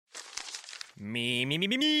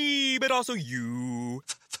Me, but also you.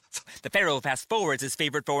 The Pharaoh fast-forwards his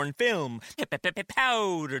favorite foreign film,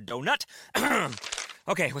 Powder Donut.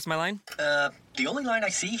 Okay, what's my line? The only line I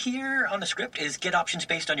see here on the script is get options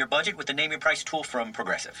based on your budget with the Name Your Price tool from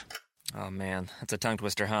Progressive. Oh, man, that's a tongue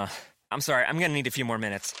twister, huh? I'm sorry, I'm gonna need a few more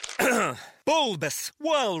minutes. Bulbous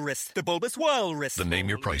Walrus, the Bulbous Walrus. The Name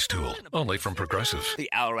Your Price tool, only from Progressive. The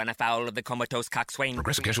owl ran afoul of the comatose coxswain.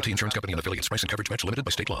 Progressive Casualty Insurance Company and affiliates. Price and coverage match limited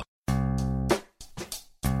by state law.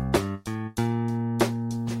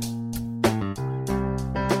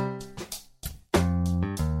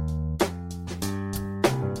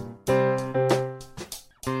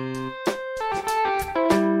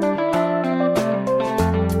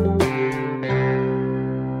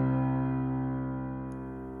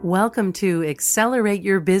 Welcome to Accelerate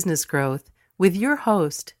Your Business Growth with your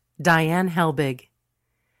host, Diane Helbig.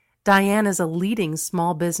 Diane is a leading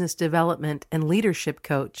small business development and leadership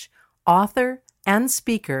coach, author, and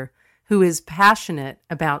speaker who is passionate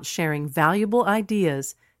about sharing valuable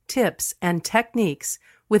ideas, tips, and techniques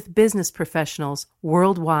with business professionals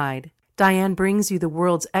worldwide. Diane brings you the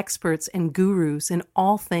world's experts and gurus in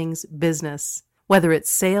all things business. Whether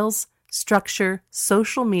it's sales, structure,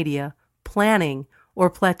 social media, planning, or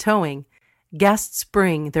plateauing, guests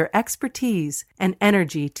bring their expertise and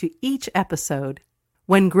energy to each episode.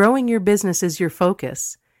 When growing your business is your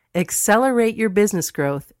focus, Accelerate Your Business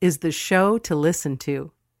Growth is the show to listen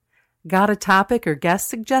to. Got a topic or guest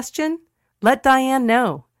suggestion? Let Diane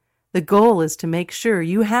know. The goal is to make sure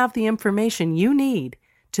you have the information you need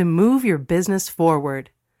to move your business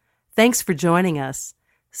forward. Thanks for joining us.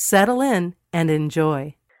 Settle in and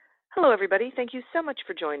enjoy. Hello, everybody. Thank you so much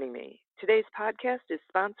for joining me. Today's podcast is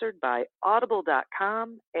sponsored by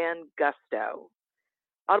Audible.com and Gusto.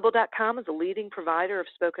 Audible.com is a leading provider of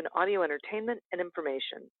spoken audio entertainment and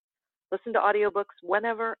information. Listen to audiobooks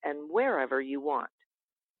whenever and wherever you want.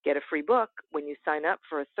 Get a free book when you sign up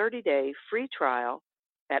for a 30-day free trial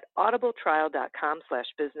at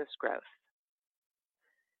audibletrial.com/businessgrowth.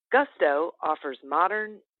 Gusto offers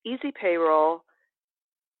modern, easy payroll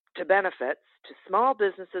to benefits to small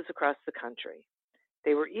businesses across the country.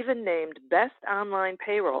 They were even named Best Online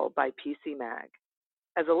Payroll by PC Mag.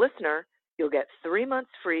 As a listener, you'll get 3 months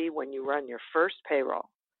free when you run your first payroll.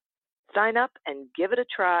 Sign up and give it a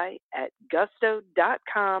try at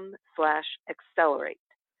gusto.com/accelerate.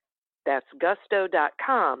 That's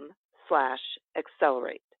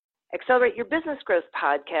gusto.com/accelerate. Accelerate Your Business Growth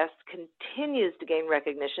podcast continues to gain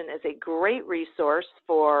recognition as a great resource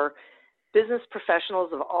for business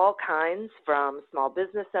professionals of all kinds, from small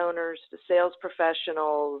business owners to sales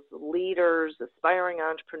professionals, leaders, aspiring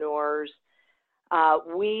entrepreneurs.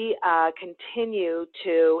 We continue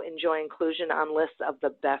to enjoy inclusion on lists of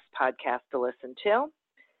the best podcasts to listen to.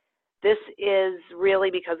 This is really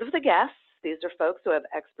because of the guests. These are folks who have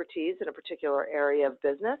expertise in a particular area of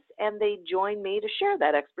business, and they join me to share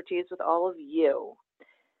that expertise with all of you.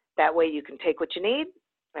 That way you can take what you need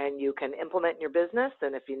and you can implement in your business,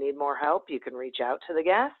 and if you need more help, you can reach out to the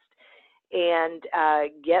guest and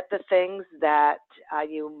get the things that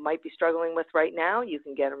you might be struggling with right now. You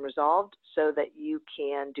can get them resolved so that you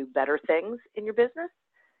can do better things in your business,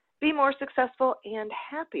 be more successful, and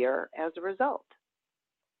happier as a result.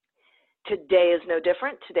 Today is no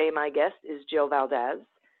different. Today my guest is Jill Valdez.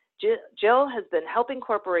 Jill has been helping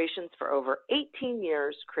corporations for over 18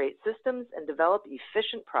 years create systems and develop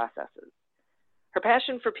efficient processes. Her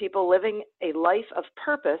passion for people living a life of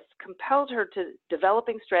purpose compelled her to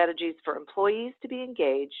developing strategies for employees to be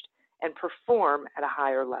engaged and perform at a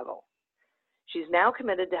higher level. She's now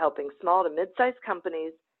committed to helping small to mid-sized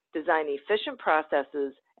companies design efficient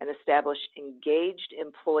processes and establish engaged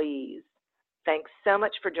employees. Thanks so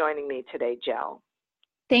much for joining me today, Jill.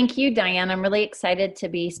 Thank you, Diane. I'm really excited to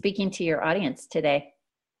be speaking to your audience today.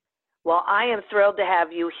 Well, I am thrilled to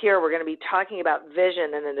have you here. We're going to be talking about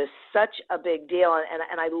vision, and it is such a big deal.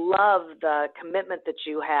 And I love the commitment that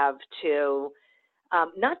you have to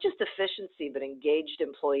not just efficiency, but engaged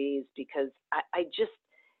employees, because I just,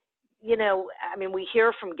 we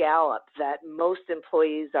hear from Gallup that most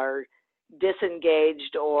employees are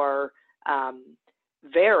disengaged or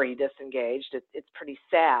very disengaged. It's pretty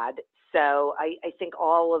sad. So I think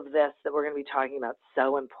all of this that we're going to be talking about is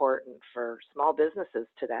so important for small businesses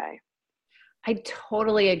today. I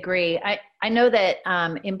totally agree. I know that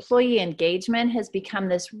employee engagement has become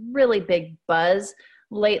this really big buzz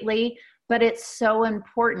lately, but it's so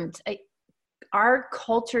important. Our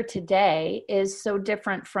culture today is so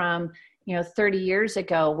different from 30 years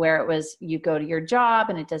ago, where it was you go to your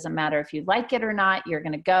job and it doesn't matter if you like it or not, you're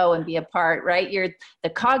going to go and be a part, right? You're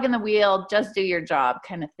the cog in the wheel, just do your job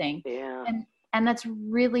kind of thing. Yeah. And that's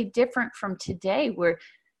really different from today, where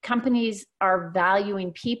companies are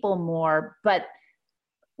valuing people more, but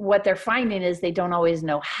what they're finding is they don't always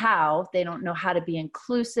know how. They don't know how to be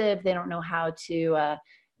inclusive. They don't know how to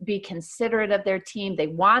be considerate of their team. They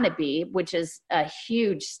want to be, which is a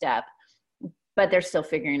huge step, but they're still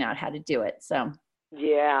figuring out how to do it. So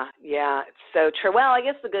yeah, it's so true. Well, I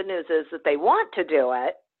guess the good news is that they want to do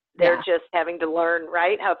it. They're just having to learn,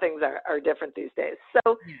 right, how things are different these days.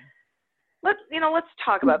 So let's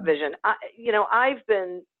talk about vision. I've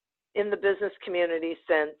been in the business community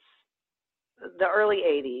since the early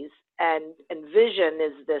 80s, and vision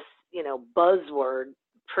is this, buzzword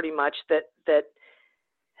pretty much that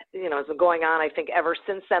has been going on, I think, ever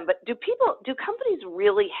since then. But do companies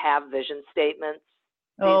really have vision statements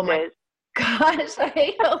these days? Gosh,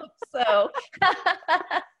 I hope so.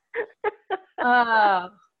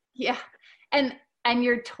 Yeah. And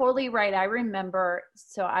you're totally right. I remember,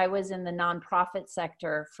 so I was in the nonprofit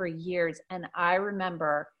sector for years, and I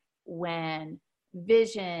remember when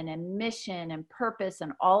vision and mission and purpose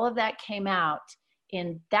and all of that came out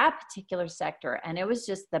in that particular sector. And it was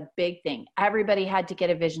just the big thing. Everybody had to get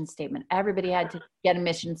a vision statement. Everybody had to get a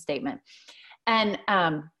mission statement. And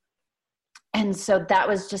so that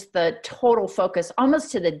was just the total focus,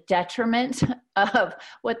 almost to the detriment of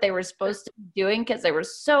what they were supposed to be doing, because they were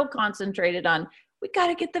so concentrated on, we got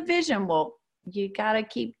to get the vision. Well, you got to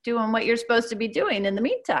keep doing what you're supposed to be doing in the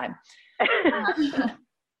meantime.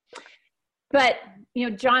 But,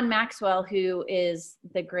 John Maxwell, who is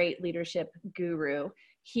the great leadership guru,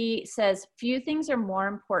 he says, few things are more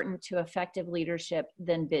important to effective leadership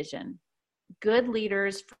than vision. Good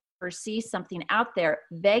leaders foresee something out there,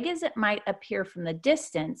 vague as it might appear from the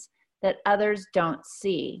distance, that others don't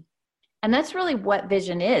see. And that's really what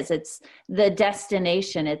vision is. It's the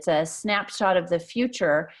destination. It's a snapshot of the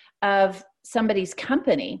future of somebody's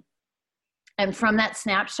company. And from that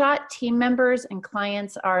snapshot, team members and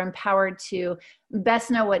clients are empowered to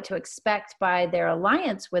best know what to expect by their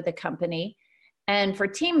alliance with a company. And for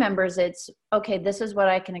team members, it's, okay, this is what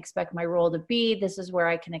I can expect my role to be. This is where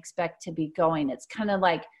I can expect to be going. It's kind of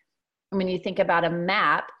like when you think about a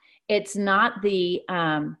map, it's not the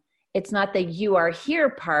you are here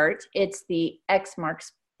part, it's the X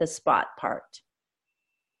marks the spot part.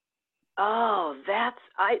 Oh,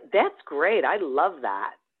 that's great. I love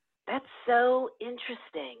that. That's so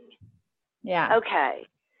interesting. Yeah. Okay.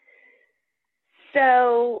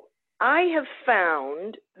 So I have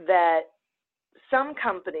found that some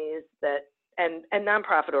companies and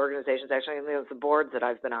nonprofit organizations, actually, the boards that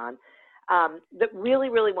I've been on, that really,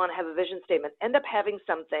 really want to have a vision statement end up having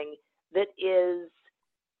something that is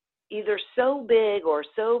either so big or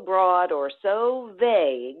so broad or so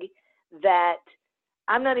vague that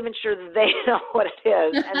I'm not even sure that they know what it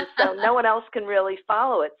is, and so no one else can really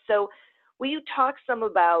follow it. So will you talk some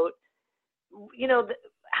about,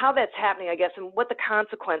 how that's happening, I guess, and what the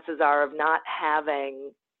consequences are of not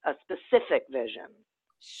having a specific vision?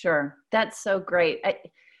 Sure. That's so great.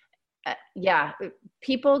 Yeah,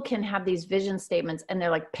 people can have these vision statements and they're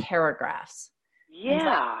like paragraphs.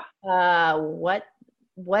 Yeah. Like,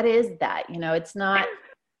 what is that? It's not,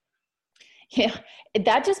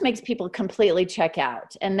 that just makes people completely check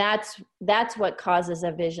out. And that's what causes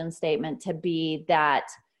a vision statement to be that,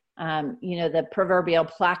 the proverbial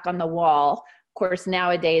plaque on the wall. Of course,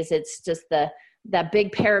 nowadays it's just that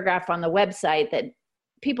big paragraph on the website that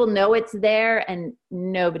people know it's there and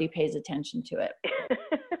nobody pays attention to it.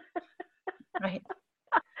 Right.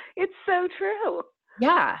 It's so true.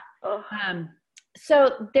 Yeah. Oh.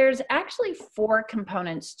 So there's actually 4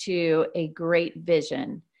 components to a great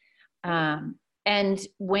vision. And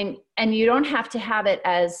you don't have to have it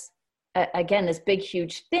as, again, this big,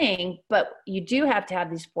 huge thing, but you do have to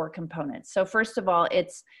have these 4 components. So first of all,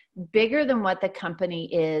 it's bigger than what the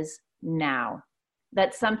company is now.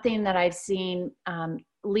 That's something that I've seen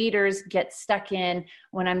leaders get stuck in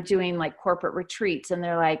when I'm doing like corporate retreats, and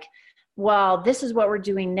they're like, well, this is what we're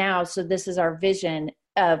doing now, so this is our vision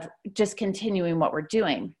of just continuing what we're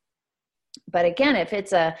doing. But again, if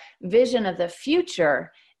it's a vision of the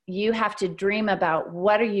future, you have to dream about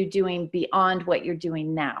what are you doing beyond what you're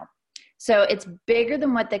doing now. So it's bigger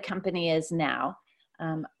than what the company is now.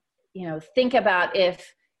 Think about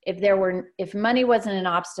if money wasn't an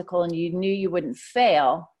obstacle and you knew you wouldn't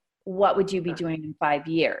fail, what would you be doing in 5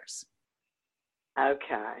 years?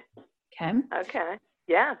 Okay.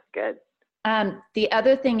 Yeah, good. The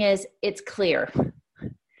other thing is it's clear.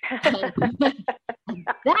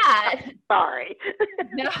 That, sorry.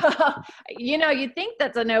 No, you'd think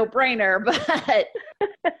that's a no-brainer,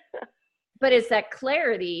 but it's that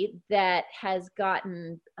clarity that has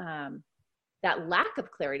gotten, that lack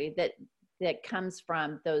of clarity that that comes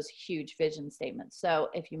from those huge vision statements. So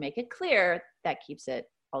if you make it clear, that keeps it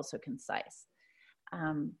also concise.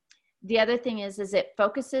 The other thing is it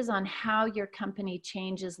focuses on how your company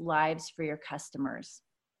changes lives for your customers.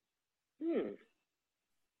 You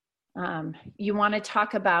want to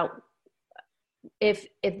talk about if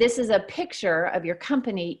this is a picture of your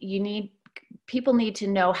company, people need to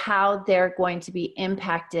know how they're going to be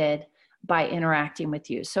impacted by interacting with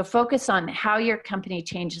you. So focus on how your company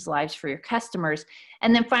changes lives for your customers.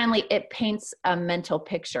 And then finally, it paints a mental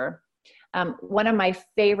picture. One of my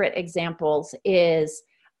favorite examples is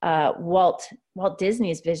Walt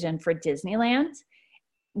Disney's vision for Disneyland.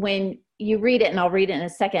 When you read it, and I'll read it in a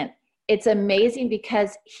second, it's amazing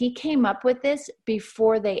because he came up with this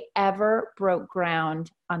before they ever broke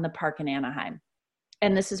ground on the park in Anaheim.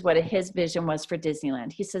 And this is what his vision was for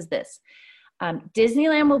Disneyland. He says this,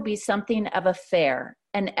 Disneyland will be something of a fair,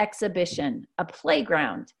 an exhibition, a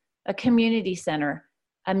playground, a community center,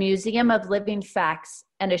 a museum of living facts,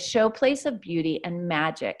 and a showplace of beauty and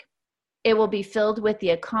magic. It will be filled with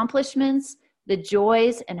the accomplishments, the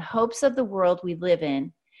joys, and hopes of the world we live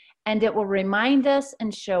in, and it will remind us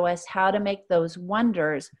and show us how to make those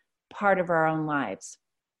wonders part of our own lives.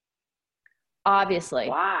 Obviously.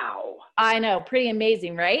 Wow. I know, pretty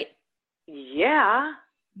amazing, right? Yeah.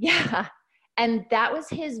 Yeah. And that was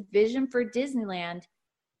his vision for Disneyland,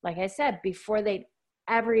 like I said, before they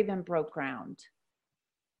ever even broke ground.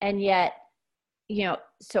 And yet,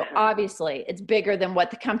 so obviously it's bigger than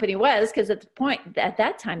what the company was, because at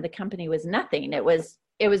that time, the company was nothing. It was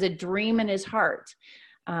a dream in his heart.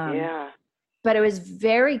 But it was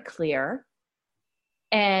very clear,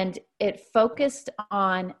 and it focused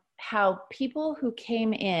on how people who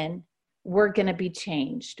came in were going to be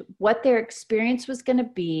changed, what their experience was going to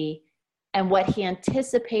be, and what he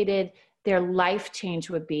anticipated their life change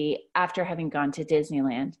would be after having gone to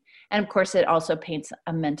Disneyland. And of course, it also paints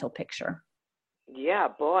a mental picture. Yeah,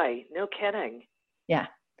 boy, no kidding. Yeah.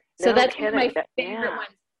 So no that's kidding. One of my favorite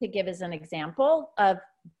ones to give as an example of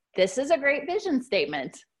this is a great vision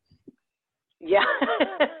statement. Yeah.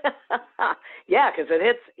 Yeah, because it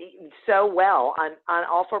hits so well on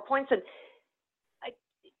all 4 points. And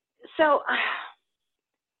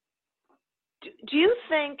do you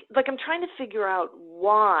think, I'm trying to figure out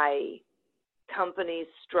why companies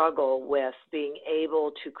struggle with being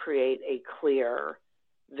able to create a clear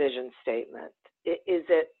vision statement. Is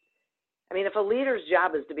it, if a leader's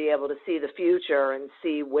job is to be able to see the future and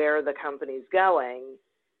see where the company's going,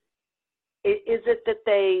 is it that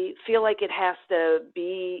they feel like it has to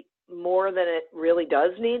be more than it really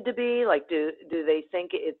does need to be? Do they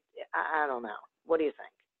think it? I don't know. What do you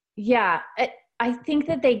think? Yeah, I think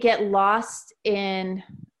that they get lost in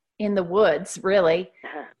the woods, really,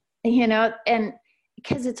 and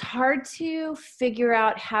because it's hard to figure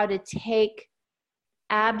out how to take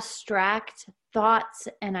abstract thoughts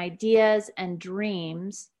and ideas and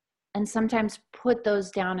dreams and sometimes put those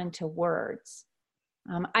down into words.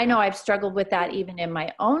 I know I've struggled with that even in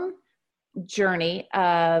my own journey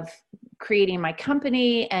of creating my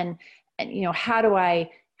company and how do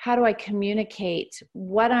I communicate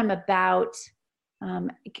what I'm about,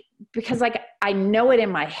 because I know it in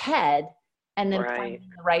my head and then finding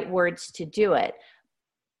the right words to do it.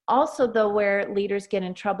 Also, though, where leaders get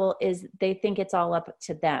in trouble is they think it's all up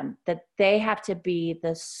to them, that they have to be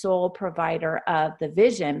the sole provider of the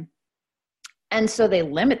vision. And so they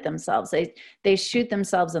limit themselves. They shoot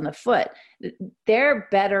themselves in the foot. They're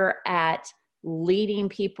better at leading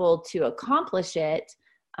people to accomplish it.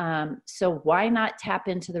 So why not tap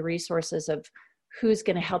into the resources of who's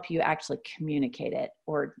going to help you actually communicate it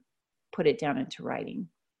or put it down into writing?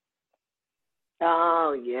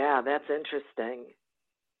 Oh, yeah, that's interesting.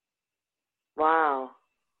 Wow.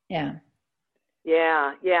 Yeah.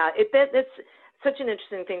 Yeah. That's such an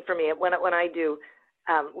interesting thing for me. When I do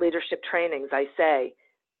leadership trainings, I say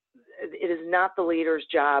it is not the leader's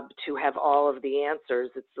job to have all of the answers.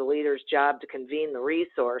 It's the leader's job to convene the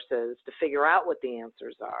resources to figure out what the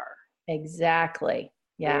answers are. Exactly.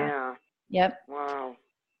 Yeah. Yep. Wow.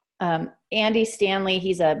 Andy Stanley,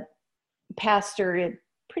 he's a pastor, a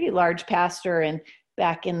pretty large pastor, and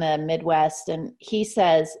back in the Midwest, and he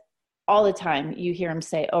says all the time, you hear him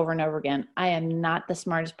say over and over again, I am not the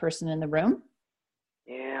smartest person in the room.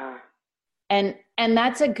 Yeah. And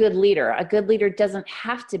that's a good leader. A good leader doesn't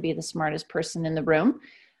have to be the smartest person in the room.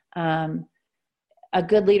 A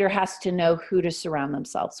good leader has to know who to surround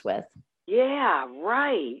themselves with. Yeah,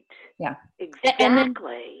 right. Yeah.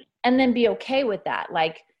 Exactly. And then be okay with that.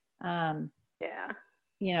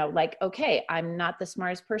 Yeah. Okay, I'm not the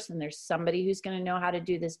smartest person. There's somebody who's going to know how to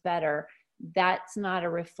do this better. that's not a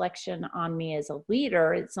reflection on me as a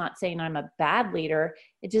leader. It's not saying I'm a bad leader.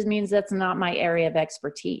 It just means that's not my area of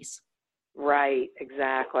expertise. Right,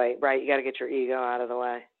 exactly. Right, you got to get your ego out of the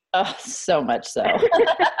way. Oh, so much so. Of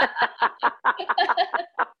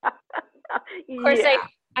course, Yeah.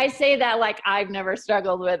 I say that like I've never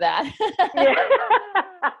struggled with that. Yeah.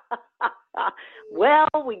 Well,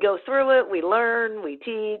 we go through it, we learn, we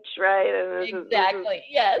teach, right? And Exactly.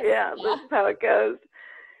 Yes. Yeah, this is how it goes.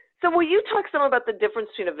 So will you talk some about the difference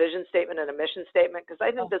between a vision statement and a mission statement? Because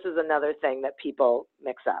I think this is another thing that people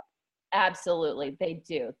mix up. Absolutely. They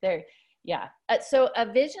do. So a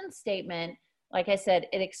vision statement, like I said,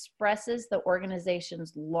 it expresses the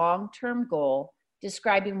organization's long-term goal,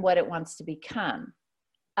 describing what it wants to become.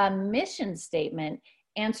 A mission statement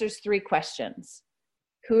answers 3 questions.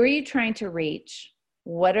 Who are you trying to reach?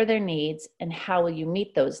 What are their needs? And how will you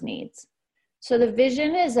meet those needs? So the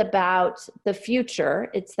vision is about the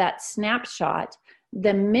future. It's that snapshot.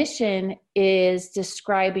 The mission is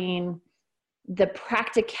describing the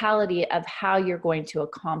practicality of how you're going to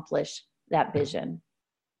accomplish that vision.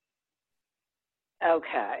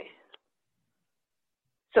 Okay.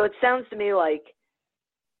 So it sounds to me like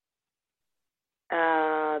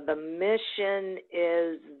the mission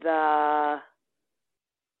is the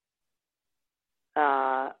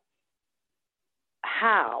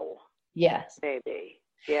how. Yes. Maybe.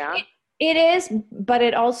 Yeah. It is, but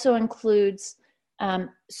it also includes,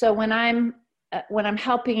 so when I'm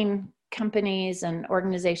helping companies and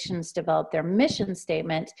organizations develop their mission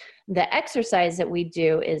statement, the exercise that we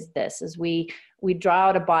do is we draw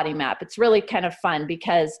out a body map. It's really kind of fun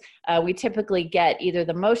because we typically get either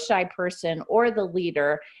the most shy person or the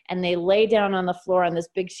leader, and they lay down on the floor on this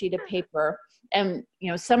big sheet of paper, and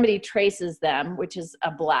somebody traces them, which is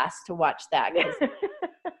a blast to watch that,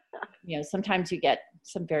 because sometimes you get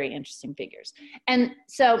some very interesting figures. And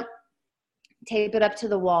so tape it up to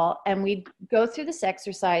the wall, and we go through this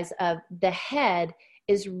exercise of the head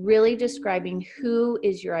is really describing who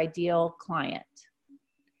is your ideal client.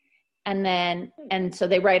 And so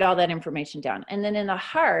they write all that information down. And then in the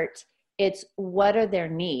heart, it's what are their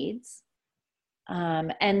needs?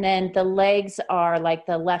 And then the legs are like,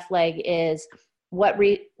 the left leg is what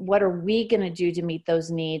are we going to do to meet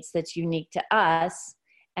those needs that's unique to us?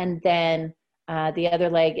 And then the other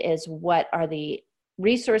leg is what are the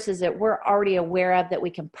resources that we're already aware of that we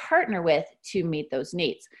can partner with to meet those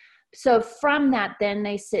needs. So from that, then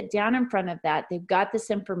they sit down in front of that. They've got this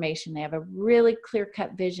information. They have a really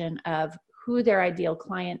clear-cut vision of who their ideal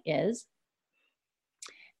client is.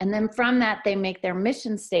 And then from that, they make their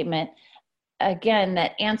mission statement, again,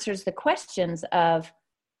 that answers the questions of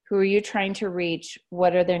who are you trying to reach?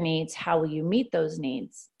 What are their needs? How will you meet those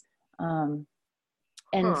needs? So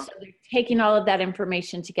they're taking all of that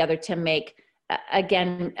information together to make,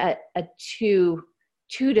 again, a 2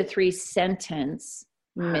 to 3 sentence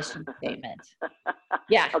mission statement.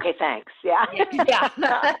 Yeah. Okay, thanks. Yeah.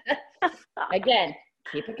 Yeah. Again,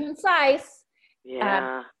 keep it concise.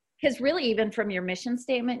 Yeah. Because really, even from your mission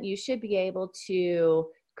statement, you should be able to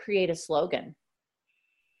create a slogan.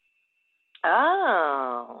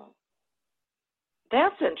 Oh,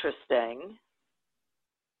 that's interesting.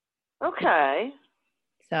 Okay.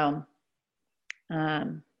 So,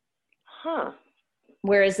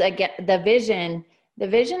 whereas again, the vision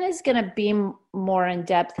is going to be more in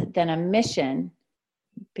depth than a mission,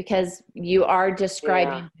 because you are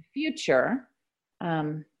describing the future.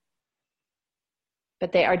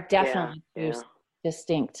 But they are definitely two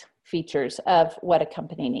distinct features of what a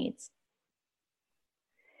company needs.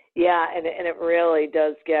 Yeah, and it really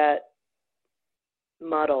does get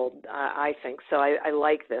muddled, I think. So I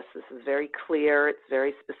like this. This is very clear. It's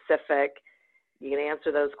very specific. You can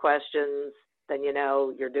answer those questions, then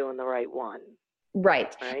you're doing the right one.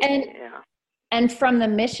 Right. Right? And from the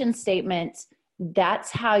mission statement, that's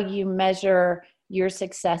how you measure your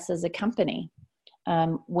success as a company.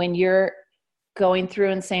 When you're going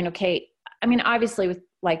through and saying, okay, I mean, obviously with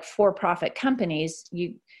like for-profit companies,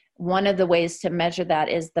 one of the ways to measure that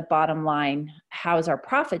is the bottom line. How is our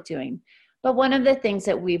profit doing? But one of the things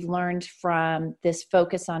that we've learned from this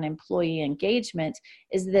focus on employee engagement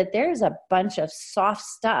is that there's a bunch of soft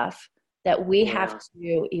stuff that we have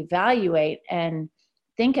to evaluate and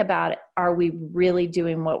think about. Are we really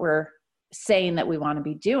doing what we're saying that we want to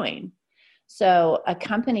be doing? So a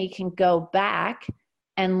company can go back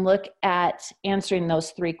and look at answering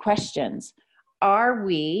those 3 questions. Are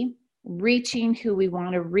we reaching who we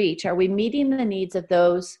want to reach? Are we meeting the needs of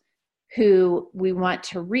those who we want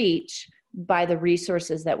to reach by the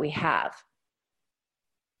resources that we have?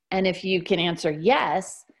 And if you can answer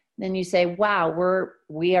yes, then you say, wow,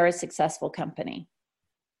 we are a successful company.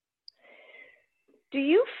 Do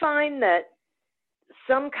you find that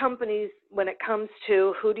some companies, when it comes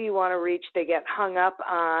to who do you want to reach, they get hung up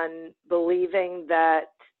on believing that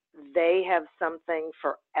they have something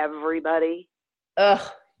for everybody? Ugh,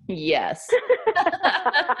 yes.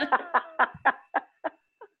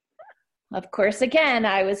 Of course, again,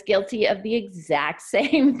 I was guilty of the exact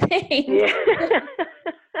same thing. Yeah.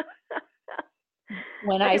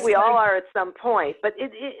 When I think we all are at some point, but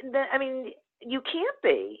I mean, you can't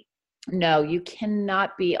be. No, you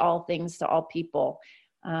cannot be all things to all people.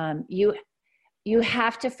 You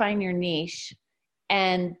have to find your niche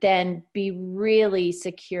and then be really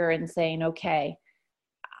secure in saying, okay,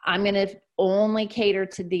 I'm going to only cater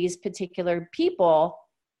to these particular people,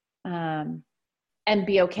 and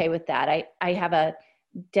be okay with that. I have a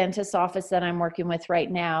dentist office that I'm working with right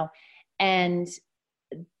now, and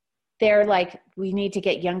they're like, we need to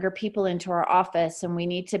get younger people into our office and we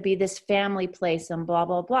need to be this family place and blah,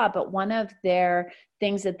 blah, blah. But one of their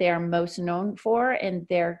things that they are most known for in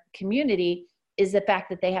their community is the fact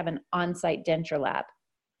that they have an on-site denture lab.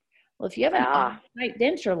 Well, if you have an on-site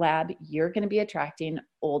denture lab, you're going to be attracting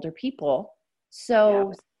older people.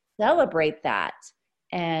 So celebrate that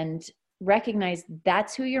and recognize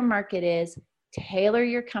that's who your market is, tailor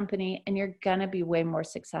your company, and you're going to be way more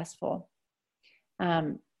successful.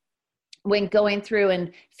 When going through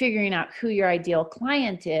and figuring out who your ideal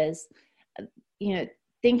client is,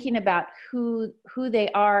 thinking about who they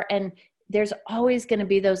are, and there's always going to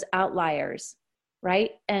be those outliers,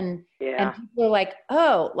 right? And people are like,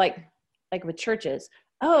 oh, like with churches,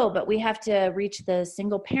 oh, but we have to reach the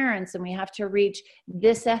single parents and we have to reach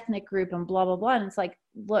this ethnic group and blah, blah, blah. And it's like,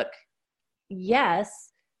 look,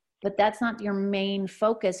 yes, but that's not your main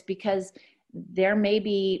focus, because there may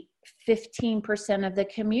be 15% of the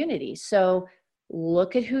community. So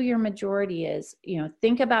look at who your majority is.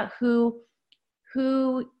 Think about who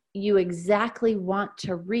you exactly want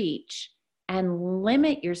to reach and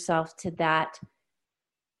limit yourself to that.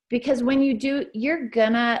 Because when you do, you're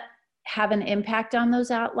gonna have an impact on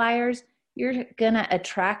those outliers. You're gonna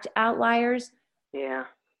attract outliers. Yeah.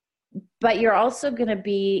 But you're also gonna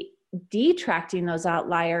be detracting those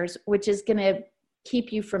outliers, which is gonna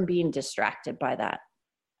keep you from being distracted by that.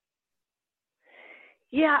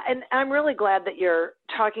 Yeah, and I'm really glad that you're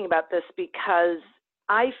talking about this, because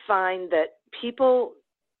I find that people,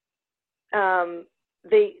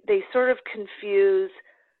 they sort of confuse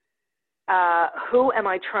who am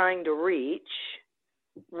I trying to reach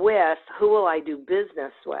with who will I do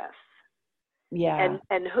business with. Yeah.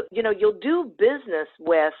 And you'll do business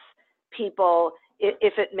with people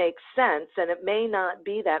if it makes sense, and it may not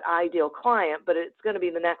be that ideal client, but it's going to be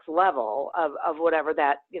the next level of whatever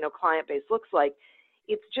that client base looks like.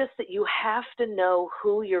 It's just that you have to know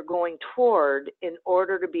who you're going toward in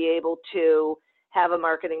order to be able to have a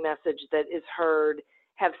marketing message that is heard,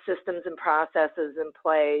 have systems and processes in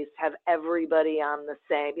place, have everybody on the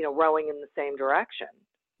same, rowing in the same direction.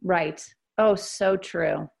 Right. Oh, so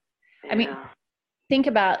true. Yeah. I mean, think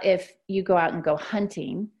about if you go out and go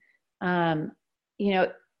hunting, a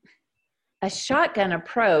shotgun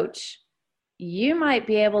approach, you might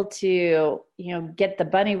be able to, get the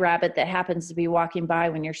bunny rabbit that happens to be walking by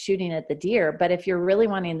when you're shooting at the deer. But if you're really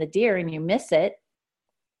wanting the deer and you miss it,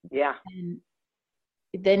 then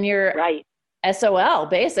you're right. SOL,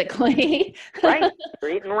 basically. Right.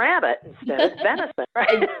 You're eating rabbit instead of venison.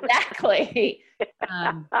 Right. Exactly.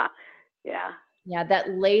 Yeah,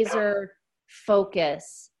 that laser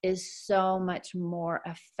focus is so much more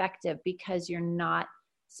effective, because you're not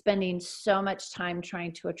spending so much time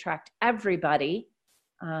trying to attract everybody.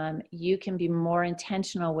 You can be more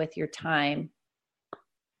intentional with your time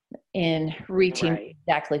in reaching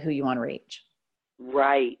exactly who you want to reach.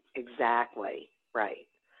 Right, exactly. Right.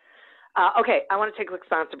 Okay, I want to take a quick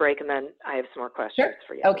sponsor break, and then I have some more questions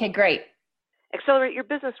for you. Okay, great. Accelerate Your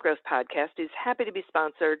Business Growth podcast is happy to be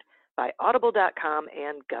sponsored by Audible.com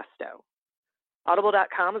and Gusto.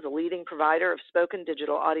 Audible.com is a leading provider of spoken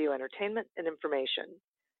digital audio entertainment and information.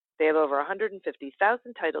 They have over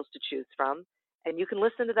 150,000 titles to choose from, and you can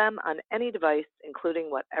listen to them on any device,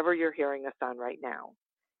 including whatever you're hearing us on right now.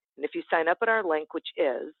 And if you sign up at our link, which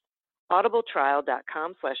is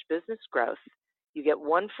audibletrial.com/businessgrowth, you get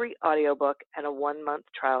one free audiobook and a 1-month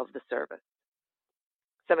trial of the service.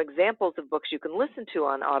 Some examples of books you can listen to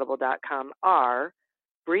on audible.com are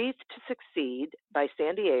Breathe to Succeed by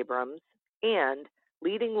Sandy Abrams and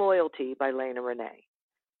Leading Loyalty by Lena Renee.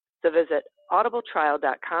 So visit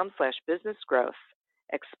audibletrial.com/businessgrowth,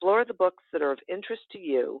 explore the books that are of interest to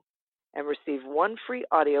you, and receive one free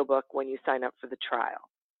audiobook when you sign up for the trial.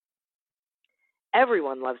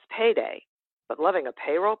 Everyone loves payday, but loving a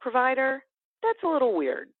payroll provider? That's a little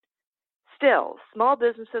weird. Still, small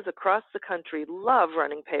businesses across the country love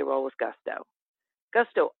running payroll with Gusto.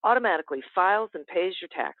 Gusto automatically files and pays your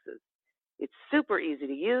taxes. It's super easy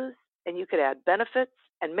to use, and you could add benefits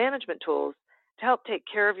and management tools to help take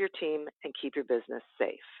care of your team and keep your business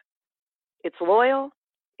safe. It's loyal,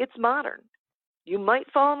 it's modern. You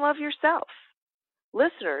might fall in love yourself.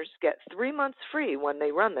 Listeners get 3 months free when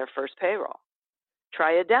they run their first payroll.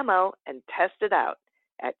 Try a demo and test it out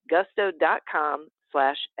at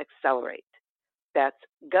gusto.com/accelerate. That's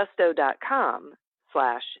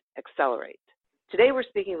gusto.com/accelerate. Today we're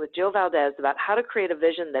speaking with Jill Valdez about how to create a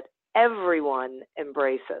vision that everyone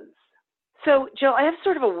embraces. So, Jill, I have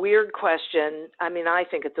sort of a weird question. I mean, I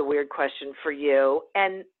think it's a weird question for you,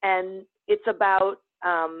 and it's about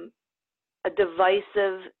a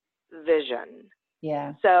divisive vision.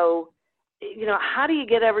 Yeah. So, how do you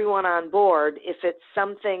get everyone on board if it's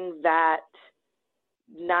something that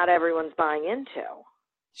not everyone's buying into?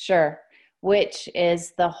 Sure. Which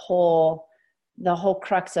is the whole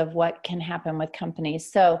crux of what can happen with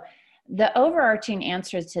companies. So the overarching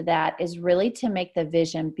answer to that is really to make the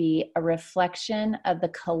vision be a reflection of the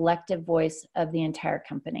collective voice of the entire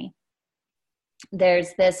company.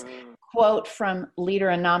 There's this quote from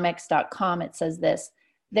Leaderonomics.com. It says this: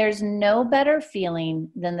 "There's no better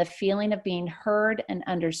feeling than the feeling of being heard and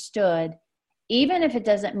understood, even if it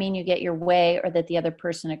doesn't mean you get your way or that the other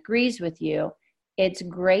person agrees with you. It's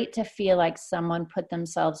great to feel like someone put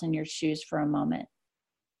themselves in your shoes for a moment."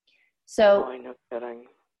 So, no kidding.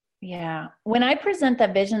 Yeah. When I present the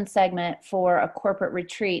vision segment for a corporate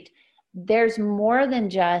retreat, there's more than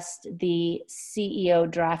just the CEO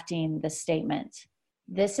drafting the statement.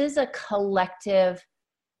 This is a collective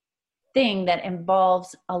thing that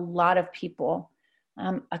involves a lot of people.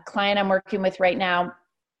 A client I'm working with right now,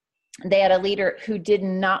 they had a leader who did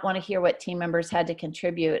not want to hear what team members had to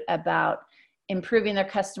contribute about improving their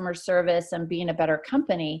customer service and being a better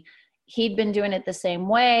company. He'd been doing it the same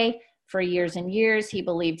way for years and years. He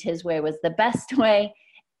believed his way was the best way.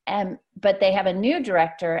 But they have a new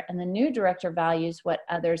director, and the new director values what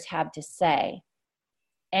others have to say.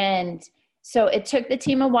 And so it took the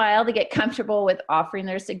team a while to get comfortable with offering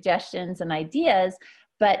their suggestions and ideas,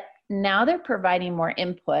 but now they're providing more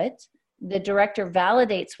input. The director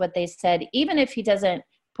validates what they said, even if he doesn't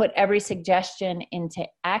put every suggestion into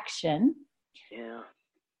action. Yeah.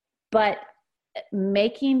 But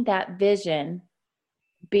making that vision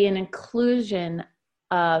be an inclusion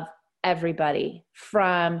of everybody,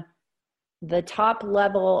 from the top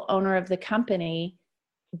level owner of the company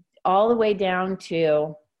all the way down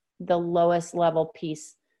to the lowest level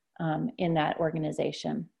piece in that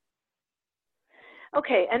organization.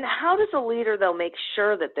 Okay, and how does a leader, though, make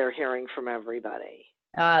sure that they're hearing from everybody?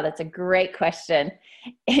 That's a great question.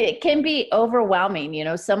 It can be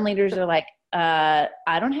overwhelming. Some leaders are like,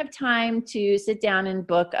 I don't have time to sit down and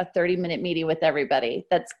book a 30-minute meeting with everybody.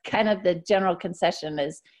 That's kind of the general concession,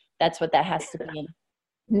 is that's what that has to be.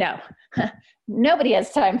 No, nobody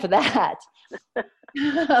has time for that.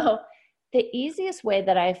 So the easiest way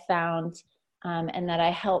that I found and that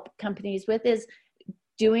I help companies with is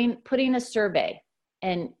putting a survey.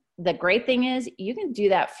 And the great thing is you can do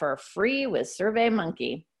that for free with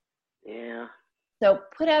SurveyMonkey. Yeah. So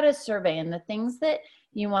put out a survey, and the things that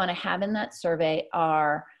you want to have in that survey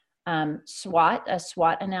are a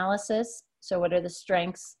SWOT analysis. So what are the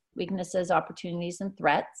strengths, weaknesses, opportunities, and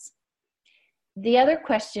threats? The other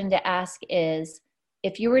question to ask is,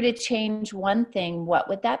 if you were to change one thing, what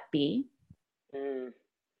would that be?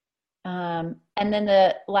 And then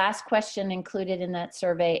the last question included in that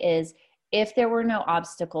survey is, if there were no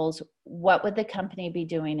obstacles, what would the company be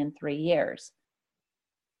doing in 3 years?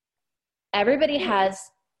 Everybody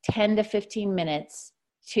has 10 to 15 minutes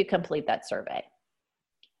to complete that survey.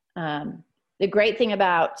 The great thing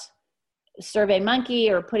about SurveyMonkey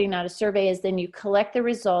or putting out a survey is then you collect the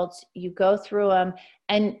results, you go through them,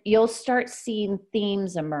 and you'll start seeing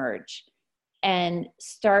themes emerge and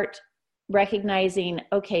start recognizing,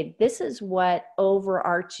 okay, this is what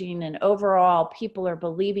overarching and overall people are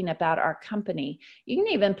believing about our company. You can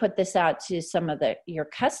even put this out to some of your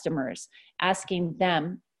customers, asking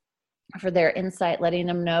them for their insight, letting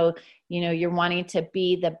them know, you're wanting to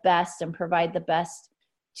be the best and provide the best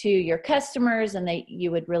to your customers, and you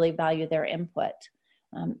would really value their input.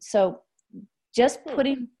 So just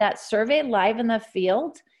putting that survey live in the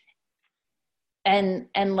field and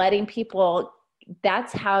letting people,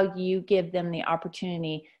 that's how you give them the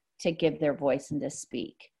opportunity to give their voice and to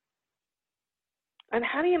speak. And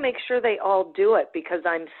how do you make sure they all do it? Because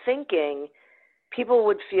I'm thinking people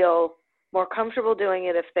would feel more comfortable doing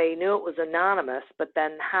it if they knew it was anonymous, but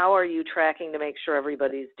then how are you tracking to make sure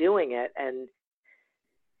everybody's doing it? And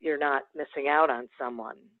you're not missing out on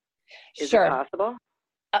someone. Is Sure. it possible?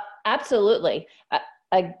 Absolutely.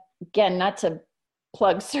 Again, not to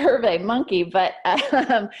plug SurveyMonkey, but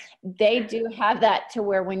they do have that to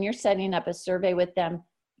where when you're setting up a survey with them,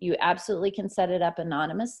 you absolutely can set it up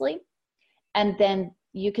anonymously. And then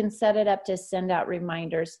you can set it up to send out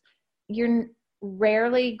reminders. You're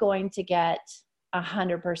rarely going to get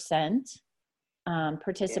 100%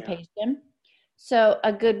 participation. Yeah. So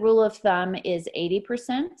a good rule of thumb is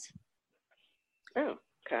 80%. Oh,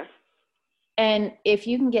 okay. And if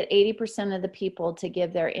you can get 80% of the people to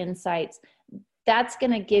give their insights, that's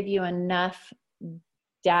going to give you enough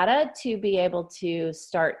data to be able to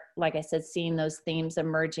start, like I said, seeing those themes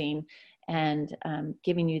emerging and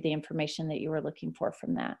giving you the information that you were looking for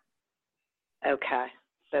from that. Okay,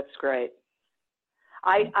 that's great.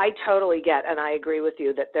 I totally get, and I agree with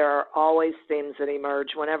you that there are always themes that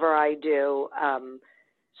emerge whenever I do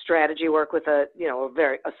strategy work with a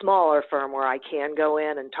smaller firm where I can go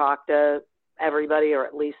in and talk to everybody, or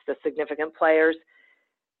at least the significant players.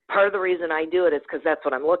 Part of the reason I do it is because that's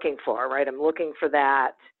what I'm looking for, right? I'm looking for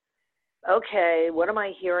that. Okay, what am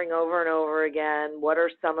I hearing over and over again? What are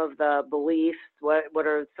some of the beliefs? What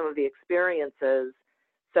are some of the experiences?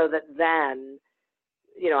 So that then,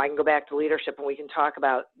 I can go back to leadership and we can talk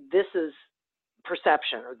about this is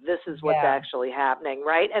perception, or this is what's actually happening,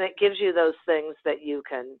 right? And it gives you those things that you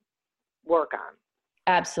can work on.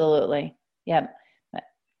 Absolutely. Yep.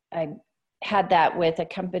 I had that with a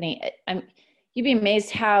company. You'd be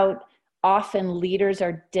amazed how often leaders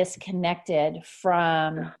are disconnected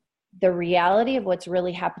from the reality of what's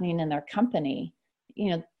really happening in their company.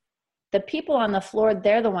 The people on the floor,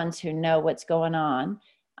 they're the ones who know what's going on.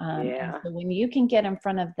 And so when you can get in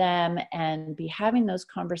front of them and be having those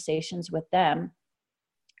conversations with them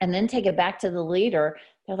and then take it back to the leader,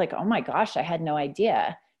 they're like, oh my gosh, I had no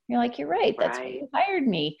idea. You're like, you're right. That's why you hired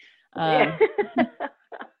me.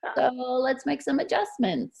 So let's make some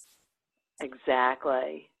adjustments.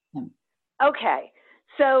 Exactly. Okay.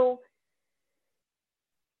 So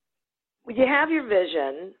you have your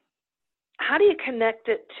vision. How do you connect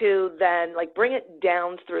it to then, bring it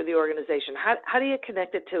down through the organization? How do you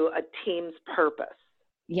connect it to a team's purpose?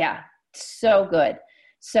 Yeah, so good.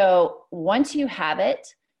 So once you have it,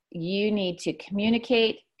 you need to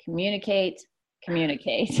communicate,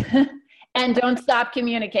 and don't stop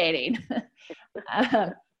communicating.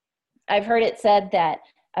 I've heard it said that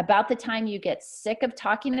about the time you get sick of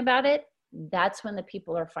talking about it, that's when the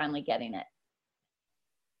people are finally getting it.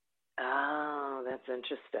 Oh, that's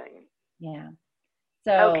interesting. Yeah.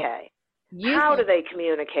 So okay. How do they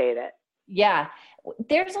communicate it? Yeah.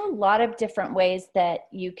 There's a lot of different ways that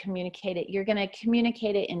you communicate it. You're going to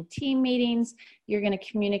communicate it in team meetings. You're going to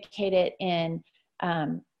communicate it in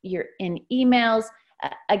emails.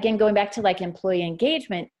 Again, going back to employee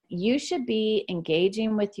engagement, you should be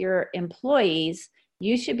engaging with your employees.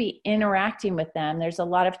 You should be interacting with them. There's a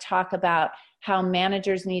lot of talk about how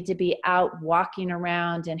managers need to be out walking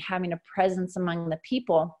around and having a presence among the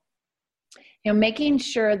people. Making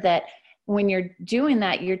sure that when you're doing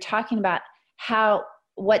that, you're talking about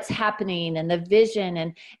what's happening and the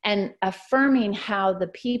vision and affirming how the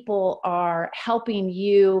people are helping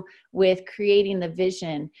you with creating the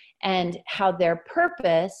vision and how their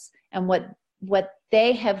purpose and what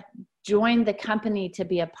they have joined the company to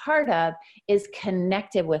be a part of is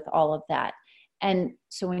connected with all of that. And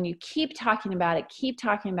so when you keep talking about it,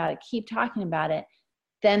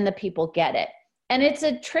 then the people get it. And it's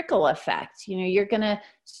a trickle effect. You're going to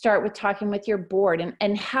start with talking with your board,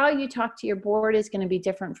 and how you talk to your board is going to be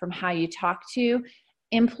different from how you talk to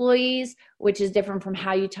employees, which is different from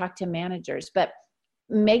how you talk to managers. But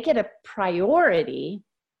make it a priority,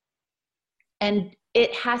 and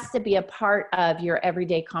it has to be a part of your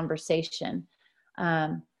everyday conversation.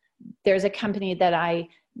 There's a company that I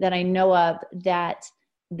know of that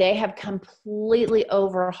they have completely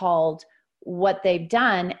overhauled what they've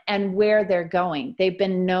done and where they're going. They've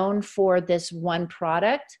been known for this one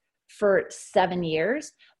product for 7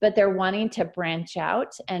 years, but they're wanting to branch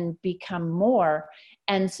out and become more.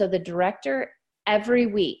 And so the director every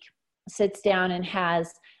week sits down and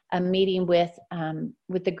has a meeting with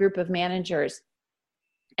the group of managers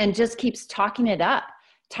and just keeps talking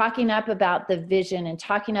up about the vision and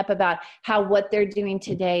talking up about how what they're doing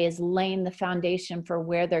today is laying the foundation for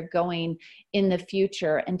where they're going in the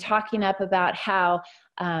future, and talking up about how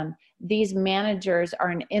these managers are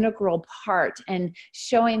an integral part and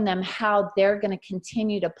showing them how they're going to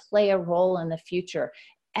continue to play a role in the future.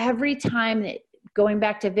 Every time that, going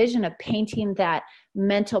back to vision of painting that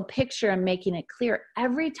mental picture and making it clear,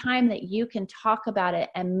 every time that you can talk about it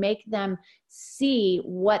and make them see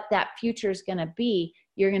what that future is going to be,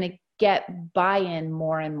 you're going to get buy-in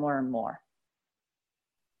more and more and more.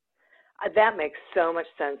 That makes so much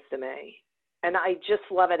sense to me. And I just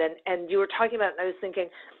love it. And you were talking about it, and I was thinking,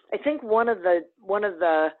 I think one of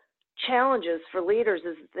the challenges for leaders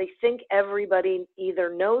is they think everybody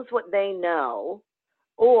either knows what they know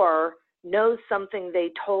or knows something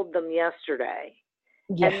they told them yesterday.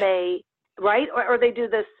 Yeah. And they, right? Or they do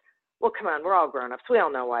this, well, come on, we're all grown-ups. We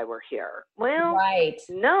all know why we're here. Well, right.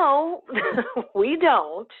 No, we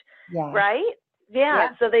don't. Yeah. Right? Yeah.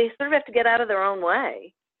 So they sort of have to get out of their own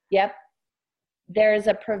way. Yep. There's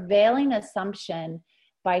a prevailing assumption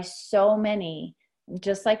by so many,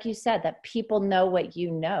 just like you said, that people know what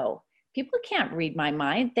you know. People can't read my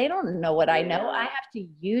mind. They don't know what I know. I have to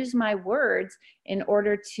use my words in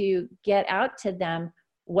order to get out to them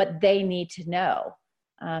what they need to know.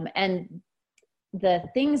 And the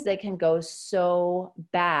things that can go so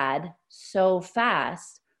bad so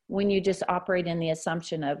fast when you just operate in the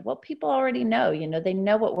assumption of, well, people already know, they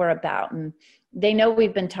know what we're about, and they know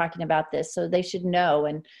we've been talking about this, so they should know.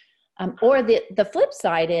 And or the flip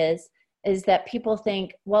side is that people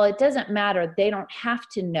think, well, it doesn't matter. They don't have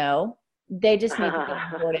to know. They just need to get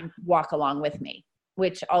on board and walk along with me,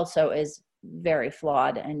 which also is very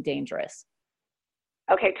flawed and dangerous.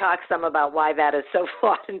 Okay, talk some about why that is so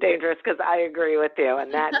flawed and dangerous, because I agree with you,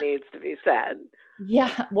 and that needs to be said.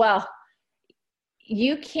 Yeah, well,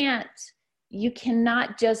 you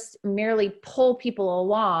cannot just merely pull people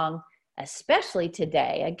along, especially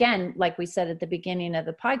today. Again, like we said at the beginning of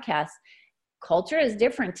the podcast, culture is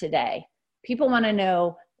different today. People want to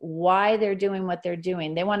know why they're doing what they're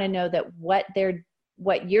doing. They want to know that what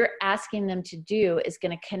you're asking them to do is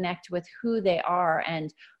going to connect with who they are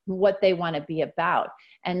and what they want to be about.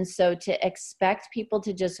 And so to expect people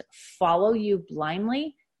to just follow you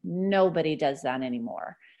blindly, nobody does that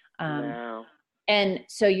anymore. No. And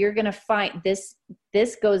so you're going to find this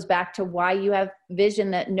goes back to why you have vision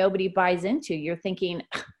that nobody buys into. You're thinking,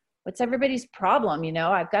 what's everybody's problem?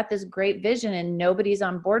 I've got this great vision and nobody's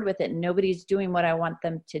on board with it. And nobody's doing what I want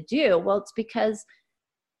them to do. Well, it's because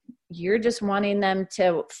you're just wanting them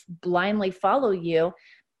to blindly follow you.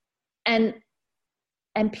 And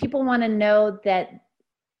people want to know that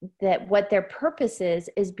what their purpose is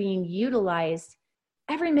being utilized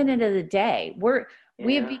every minute of the day.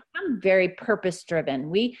 We have become very purpose driven.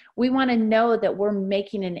 We want to know that we're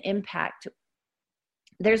making an impact.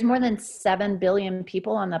 There's more than 7 billion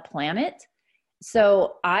people on the planet.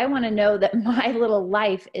 So I want to know that my little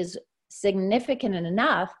life is significant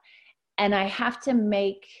enough, and I have to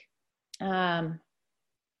make, there's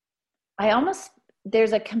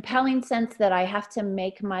a compelling sense that I have to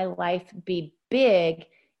make my life be big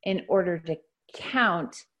in order to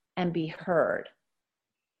count and be heard.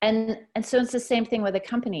 And so it's the same thing with a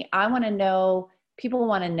company. People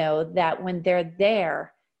want to know that when they're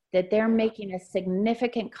there, that they're making a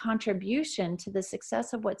significant contribution to the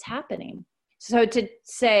success of what's happening. So to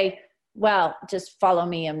say, well, just follow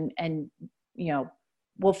me and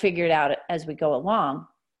we'll figure it out as we go along,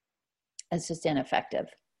 it's just ineffective.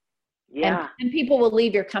 Yeah. And people will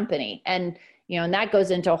leave your company. And that goes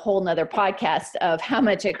into a whole nother podcast of how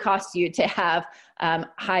much it costs you to have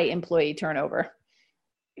high employee turnover.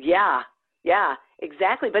 Yeah,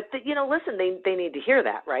 exactly. But listen, they need to hear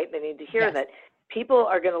that, right? They need to hear that people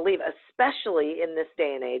are going to leave, especially in this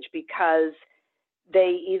day and age, because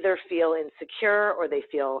they either feel insecure or they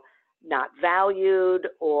feel not valued,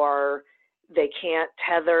 or they can't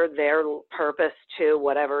tether their purpose to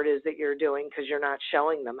whatever it is that you're doing because you're not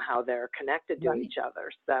showing them how they're connected to each other.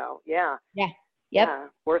 So,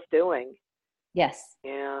 worth doing. Yes.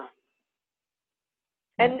 Yeah.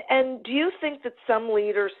 And do you think that some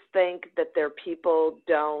leaders think that their people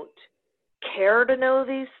don't care to know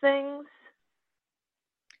these things?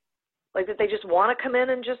 Like that they just want to come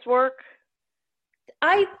in and just work?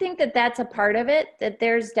 I think that that's a part of it, that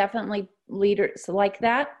there's definitely leaders like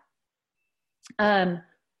that.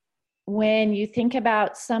 When you think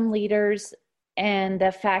about some leaders and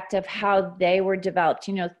the fact of how they were developed,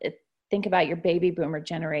 think about your baby boomer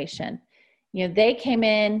generation. They came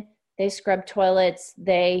in, they scrubbed toilets,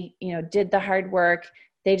 they, did the hard work.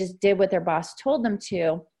 They just did what their boss told them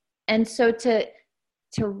to. And so to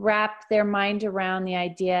wrap their mind around the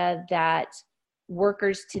idea that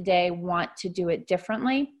workers today want to do it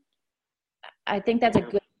differently, I think that's a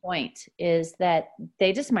good point, is that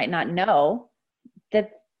they just might not know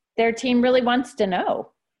that their team really wants to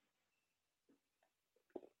know.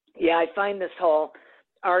 Yeah, I find this whole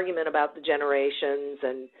argument about the generations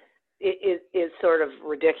and it is sort of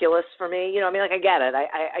ridiculous for me. I get it.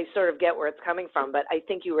 I sort of get where it's coming from, but I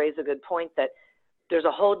think you raise a good point that there's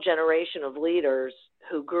a whole generation of leaders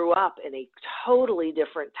who grew up in a totally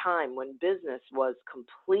different time when business was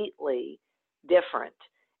completely different.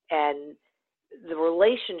 And the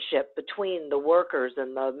relationship between the workers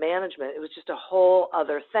and the management, it was just a whole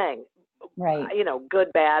other thing. Right. You know,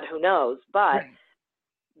 good, bad, who knows? But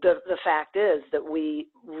the fact is that we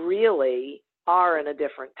really are in a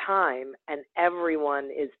different time, and everyone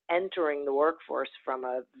is entering the workforce from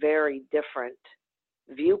a very different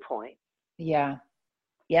viewpoint. Yeah.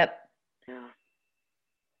 Yep. Yeah.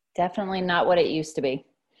 Definitely not what it used to be.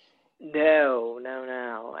 No.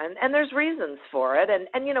 And there's reasons for it.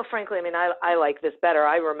 And you know, frankly, I mean, I like this better.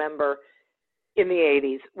 I remember in the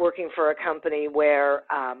 80s working for a company where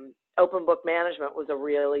open book management was a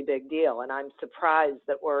really big deal. And I'm surprised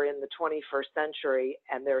that we're in the 21st century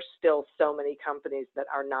and there's still so many companies that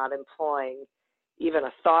are not employing even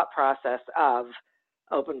a thought process of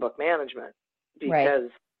open book management, because,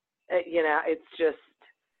 you know, it's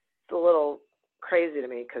a little crazy to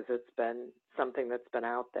me because it's been something that's been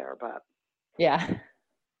out there, but yeah,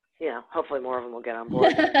 you know, hopefully more of them will get on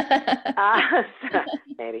board.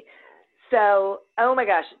 Maybe. So, oh my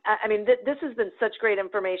gosh, I mean, this has been such great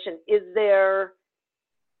information. Is there,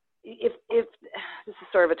 if this is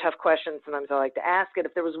sort of a tough question, sometimes I like to ask it,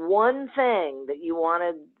 if there was one thing that you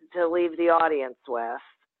wanted to leave the audience with,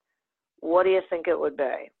 what do you think it would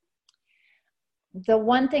be? The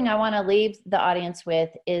one thing I want to leave the audience with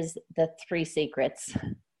is the 3 secrets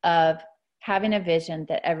of having a vision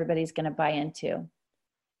that everybody's going to buy into.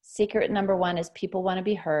 Secret number 1 is people want to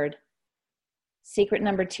be heard. Secret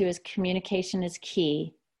number 2 is communication is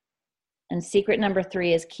key. And secret number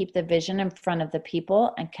 3 is keep the vision in front of the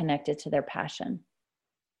people and connect it to their passion.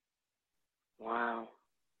 Wow.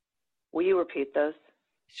 Will you repeat those?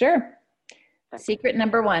 Sure. Secret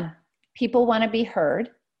number 1, people want to be heard.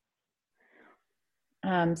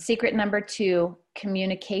 Secret number 2,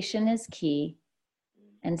 communication is key.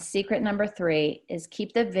 And secret number 3 is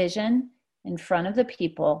keep the vision in front of the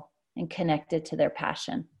people and connect it to their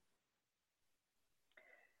passion.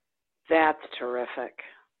 That's terrific.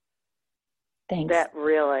 Thanks. That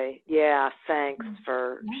really, thanks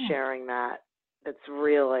for sharing that. It's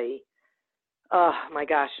really, oh my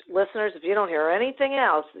gosh. Listeners, if you don't hear anything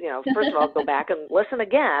else, you know, first of all, go back and listen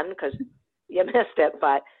again because you missed it,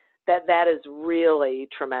 but that is really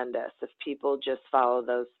tremendous. If people just follow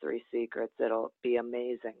those 3 secrets, it'll be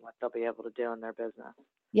amazing what they'll be able to do in their business.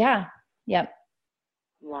 Yeah. Yep.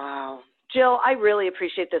 Wow. Jill, I really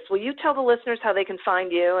appreciate this. Will you tell the listeners how they can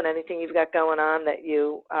find you and anything you've got going on that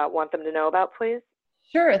you want them to know about, please?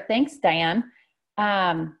 Sure. Thanks, Diane.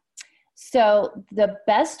 So the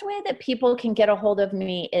best way that people can get a hold of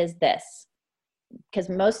me is this, because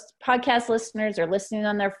most podcast listeners are listening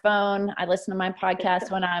on their phone. I listen to my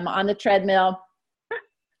podcast when I'm on the treadmill.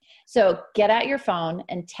 So get out your phone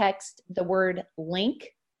and text the word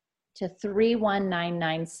link to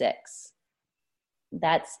 31996.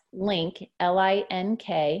 That's link,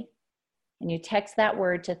 L-I-N-K, and you text that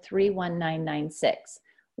word to 31996.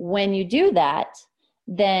 When you do that,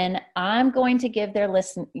 then I'm going to give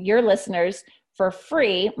your listeners for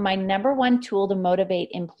free my number 1 tool to motivate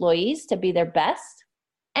employees to be their best.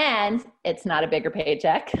 And it's not a bigger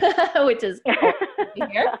paycheck, which is cool to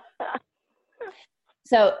hear.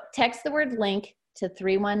 So text the word link to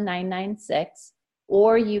 31996,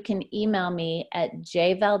 or you can email me at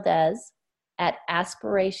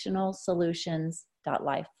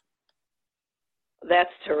jvaldez@aspirationalsolutions.life.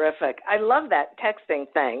 That's terrific. I love that texting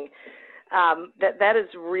thing. That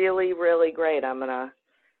is really, really great. I'm going to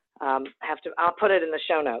I'll put it in the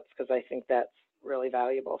show notes because I think that's really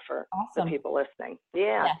valuable for the people listening.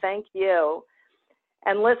 Yeah, thank you.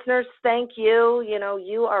 And listeners, thank you. You know,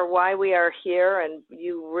 you are why we are here, and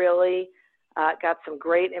you really got some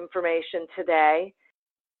great information today.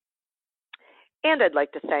 And I'd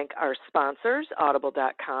like to thank our sponsors,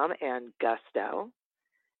 Audible.com and Gusto.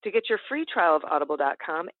 To get your free trial of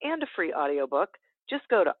Audible.com and a free audiobook, just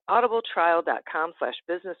go to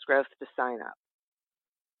audibletrial.com/businessgrowth to sign up.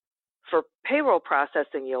 For payroll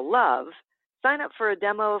processing you'll love, sign up for a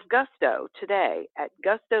demo of Gusto today at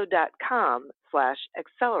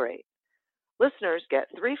gusto.com/accelerate. Listeners get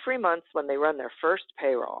 3 free months when they run their first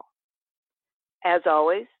payroll. As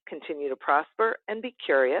always, continue to prosper and be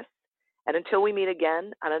curious. And until we meet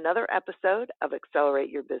again on another episode of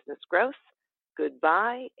Accelerate Your Business Growth,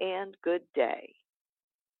 goodbye and good day.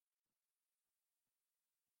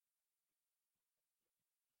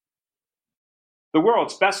 The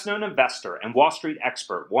world's best-known investor and Wall Street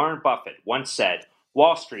expert Warren Buffett once said,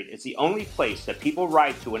 "Wall Street is the only place that people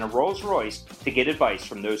ride to in a Rolls-Royce to get advice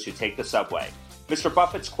from those who take the subway." Mr.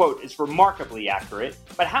 Buffett's quote is remarkably accurate,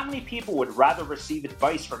 but how many people would rather receive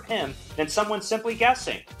advice from him than someone simply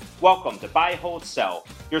guessing? Welcome to Buy, Hold, Sell,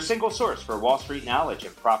 your single source for Wall Street knowledge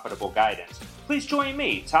and profitable guidance. Please join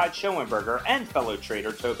me, Todd Schoenberger, and fellow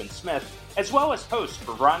trader Tobin Smith, as well as host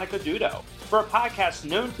Veronica Dudo, for a podcast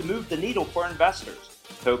known to move the needle for investors.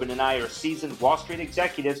 Tobin and I are seasoned Wall Street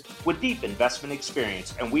executives with deep investment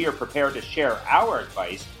experience, and we are prepared to share our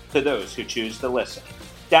advice to those who choose to listen.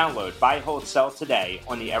 Download Buy, Hold, Sell today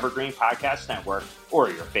on the Evergreen Podcast Network or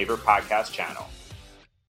your favorite podcast channel.